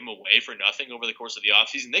just give him away for nothing over the course of the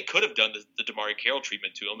offseason. They could have done the DeMar Carroll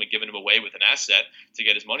treatment to him and given him away with an asset to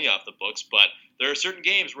get his money off the books. But there are certain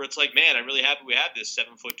games where it's like, man, I'm really happy we have this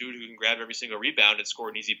 7-foot dude who can grab every single rebound and score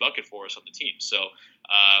an easy bucket for us on the team. So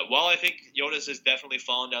while I think Jonas has definitely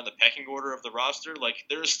fallen down the pecking order of the roster, like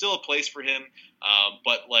there is still a place for him.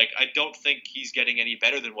 But like I don't think he's getting any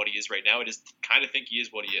better than what he is right now. I just kind of think he is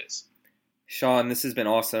what he is. Sean, this has been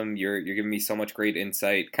awesome. You're giving me so much great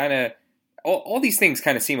insight. Kind of all these things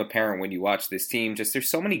kind of seem apparent when you watch this team. Just there's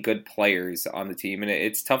so many good players on the team, and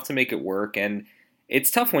it's tough to make it work. And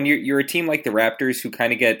it's tough when you're a team like the Raptors who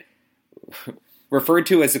kind of get referred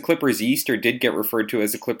to as the Clippers East, or did get referred to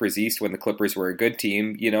as the Clippers East when the Clippers were a good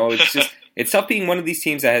team. It's just it's tough being one of these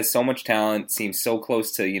teams that has so much talent, seems so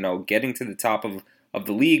close to getting to the top of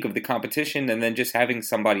the league, of the competition, and then just having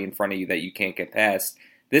somebody in front of you that you can't get past.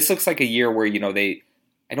 This looks like a year where, I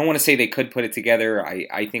don't want to say they could put it together.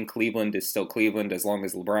 I think Cleveland is still Cleveland as long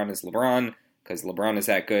as LeBron is LeBron, because LeBron is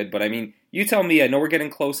that good. But, I mean, you tell me, I know we're getting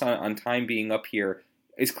close on time being up here.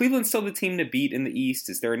 Is Cleveland still the team to beat in the East?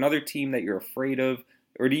 Is there another team that you're afraid of?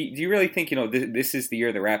 Or do you really think, this is the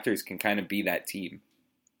year the Raptors can kind of be that team?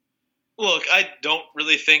 Look, I don't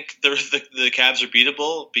really think the Cavs are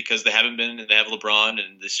beatable because they haven't been, and they have LeBron,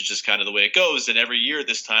 and this is just kind of the way it goes. And every year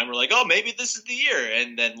this time we're like, oh, maybe this is the year.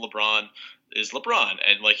 And then LeBron is LeBron.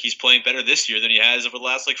 And, like, he's playing better this year than he has over the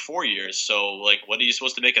last, 4 years. So, what are you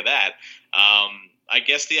supposed to make of that? I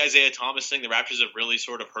guess the Isaiah Thomas thing, the Raptors have really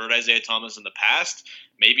sort of hurt Isaiah Thomas in the past.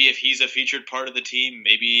 Maybe if he's a featured part of the team,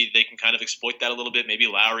 maybe they can kind of exploit that a little bit. Maybe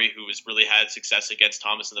Lowry, who has really had success against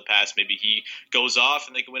Thomas in the past, maybe he goes off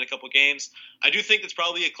and they can win a couple games. I do think it's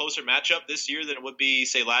probably a closer matchup this year than it would be,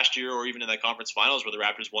 say, last year or even in that conference finals where the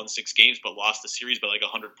Raptors won 6 games but lost the series by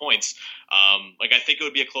 100 points. I think it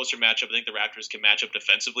would be a closer matchup. I think the Raptors can match up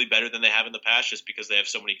defensively better than they have in the past just because they have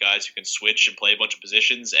so many guys who can switch and play a bunch of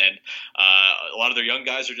positions, and a lot of their young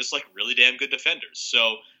guys are just really damn good defenders.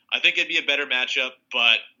 So I think it'd be a better matchup,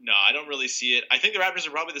 but no, I don't really see it. I think the Raptors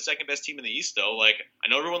are probably the second best team in the East, though. Like, I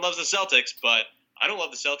know everyone loves the Celtics, but I don't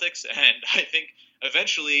love the Celtics, and I think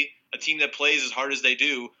eventually a team that plays as hard as they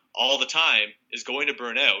do all the time is going to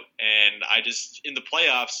burn out. And I just, in the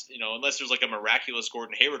playoffs, unless there's like a miraculous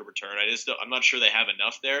Gordon Hayward return, I'm not sure they have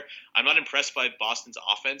enough there. I'm not impressed by Boston's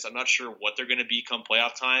offense. I'm not sure what they're going to be come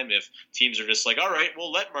playoff time if teams are just like, all right,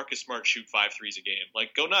 we'll let Marcus Smart shoot 5 threes a game.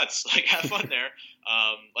 Like, go nuts. Like, have fun there.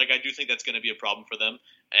 I do think that's going to be a problem for them.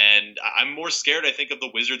 And I'm more scared, I think, of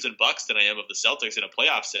the Wizards and Bucks than I am of the Celtics in a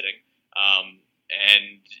playoff setting.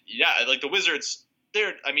 And yeah, like the Wizards,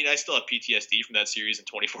 I still have PTSD from that series in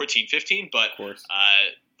 2014-15, but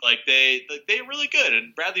they're really good.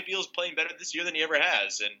 And Bradley Beal's playing better this year than he ever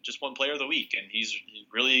has, and just won Player of the Week, and he's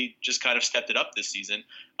really just kind of stepped it up this season.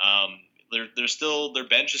 They're still, their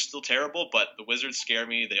bench is still terrible, but the Wizards scare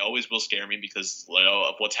me. They always will scare me because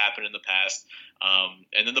of what's happened in the past.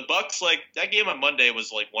 And then the Bucks, like that game on Monday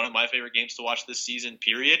was like one of my favorite games to watch this season,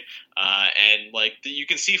 period. And like you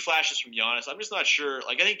can see flashes from Giannis. I'm just not sure.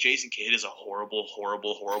 Like I think Jason Kidd is a horrible,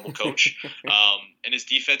 horrible, horrible coach. And his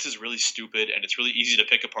defense is really stupid, and it's really easy to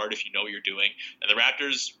pick apart if you know what you're doing. And the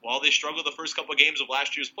Raptors, while they struggled the first couple of games of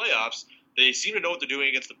last year's playoffs, they seem to know what they're doing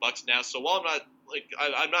against the Bucks now. So while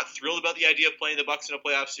I'm not thrilled about the idea of playing the Bucks in a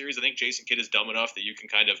playoff series, I think Jason Kidd is dumb enough that you can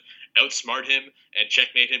kind of outsmart him and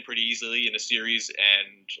checkmate him pretty easily in a series.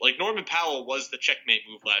 And like Norman Powell was the checkmate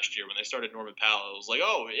move last year when they started Norman Powell. It was like,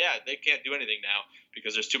 oh yeah, they can't do anything now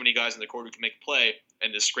because there's too many guys in the court who can make a play,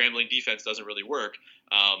 and this scrambling defense doesn't really work.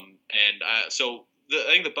 So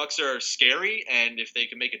I think the Bucks are scary, and if they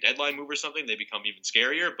can make a deadline move or something, they become even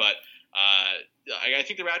scarier. But I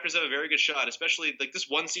think the Raptors have a very good shot, especially like this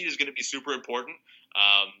 1 seed is going to be super important.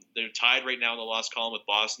 They're tied right now in the loss column with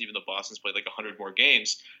Boston, even though Boston's played like 100 more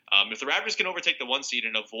games. If the Raptors can overtake the 1 seed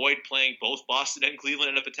and avoid playing both Boston and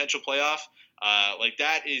Cleveland in a potential playoff, like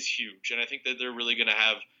that is huge. And I think that they're really going to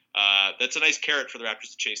have that's a nice carrot for the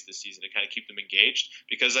Raptors to chase this season to kind of keep them engaged,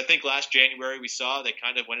 because I think last January we saw they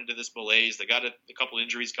kind of went into this malaise. They got a couple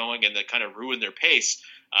injuries going, and that kind of ruined their pace.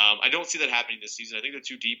 I don't see that happening this season. I think they're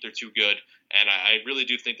too deep, they're too good, and I really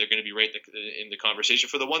do think they're going to be right in the conversation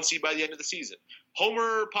for the 1 seed by the end of the season.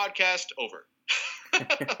 Homer podcast over.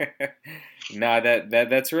 No,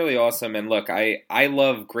 that's really awesome. And look, I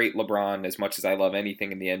love great LeBron as much as I love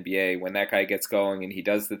anything in the NBA. When that guy gets going and he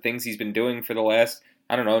does the things he's been doing for the last,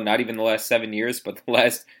 I don't know, not even the last 7 years, but the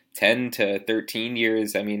last 10 to 13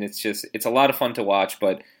 years. I mean, it's a lot of fun to watch,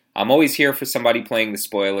 but I'm always here for somebody playing the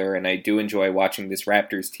spoiler, and I do enjoy watching this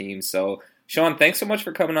Raptors team. So, Sean, thanks so much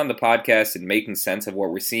for coming on the podcast and making sense of what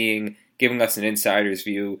we're seeing, giving us an insider's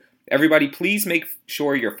view. Everybody, please make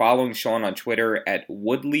sure you're following Sean on Twitter at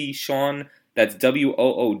WoodleySean. That's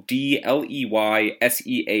WoodleySean.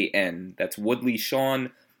 That's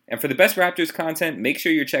WoodleySean. And for the best Raptors content, make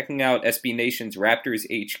sure you're checking out SB Nation's Raptors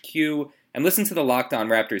HQ and listen to the Locked On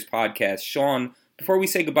Raptors podcast. Sean, before we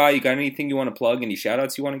say goodbye, you got anything you want to plug? Any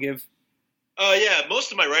shout-outs you want to give? Yeah,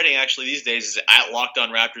 most of my writing actually these days is at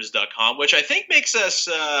LockedOnRaptors.com, which I think makes us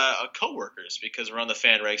co-workers because we're on the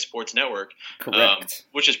FanRag Sports Network. Correct.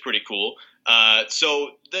 Which is pretty cool. So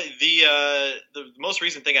the most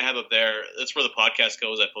recent thing I have up there, that's where the podcast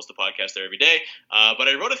goes. I post the podcast there every day. But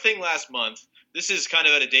I wrote a thing last month. This is kind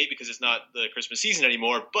of out of date because it's not the Christmas season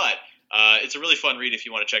anymore, but it's a really fun read if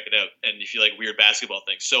you want to check it out and if you like weird basketball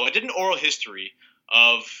things. So I did an oral history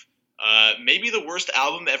of maybe the worst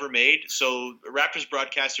album ever made. So Raptors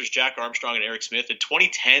broadcasters Jack Armstrong and Eric Smith in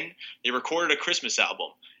 2010, they recorded a Christmas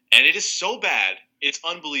album. And it is so bad, it's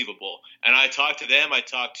unbelievable. And I talked to them. I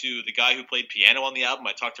talked to the guy who played piano on the album.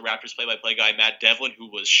 I talked to Raptors play-by-play guy Matt Devlin, who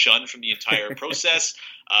was shunned from the entire process.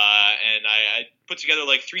 And I put together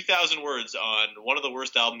like 3,000 words on one of the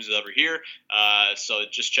worst albums you'll ever hear. So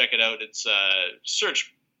just check it out. It's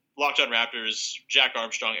search Locked On Raptors, Jack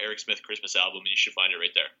Armstrong, Eric Smith Christmas album, and you should find it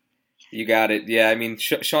right there. You got it. Yeah, I mean,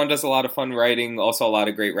 Sean does a lot of fun writing, also a lot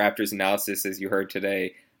of great Raptors analysis, as you heard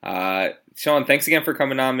today. Sean, thanks again for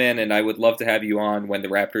coming on, man, and I would love to have you on when the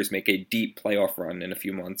Raptors make a deep playoff run in a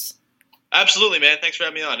few months. Absolutely, man. Thanks for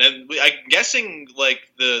having me on. And I'm guessing like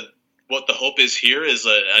what the hope is here is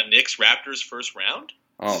a Knicks-Raptors first round.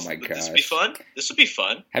 Oh my gosh. This would be fun. This would be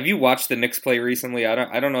fun. Have you watched the Knicks play recently?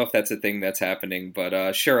 I don't know if that's a thing that's happening,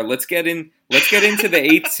 but sure, let's get into the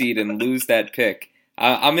 8th seed and lose that pick.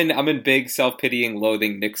 I'm in big self-pitying,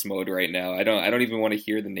 loathing Knicks mode right now. I don't even want to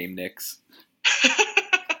hear the name Knicks.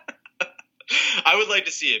 I would like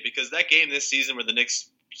to see it because that game this season where the Knicks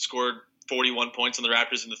scored 41 points on the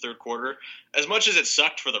Raptors in the third quarter. As much as it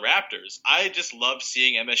sucked for the Raptors, I just love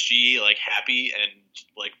seeing MSG like happy and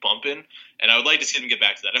like bumping, and I would like to see them get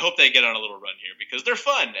back to that. I hope they get on a little run here because they're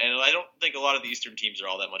fun, and I don't think a lot of the Eastern teams are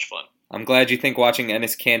all that much fun. I'm glad you think watching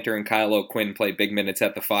Enes Kanter and Kyle O'Quinn play big minutes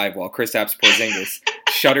at the 5 while Kristaps Porzingis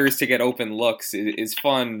shudders to get open looks is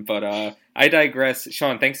fun, but I digress.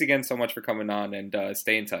 Sean, thanks again so much for coming on, and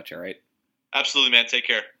stay in touch, all right? Absolutely, man. Take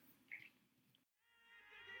care.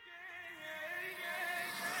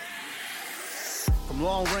 From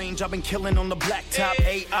long range, I've been killing on the blacktop.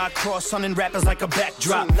 AI cross, sunning rappers like a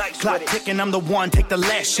backdrop. Clock ticking, I'm the one, take the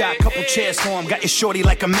last shot. Couple chairs for him, got your shorty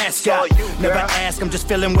like a mascot. Never ask, I'm just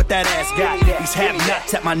feeling what that ass got. These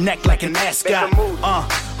have-nots at my neck like an ascot.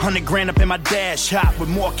 100 grand up in my dash hop with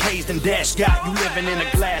more K's than Dash got. You living in a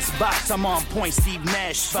glass box, I'm on point, Steve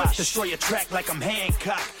Nash spots. Destroy your track like I'm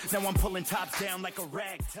Hancock. Now I'm pulling tops down like a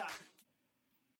rag top.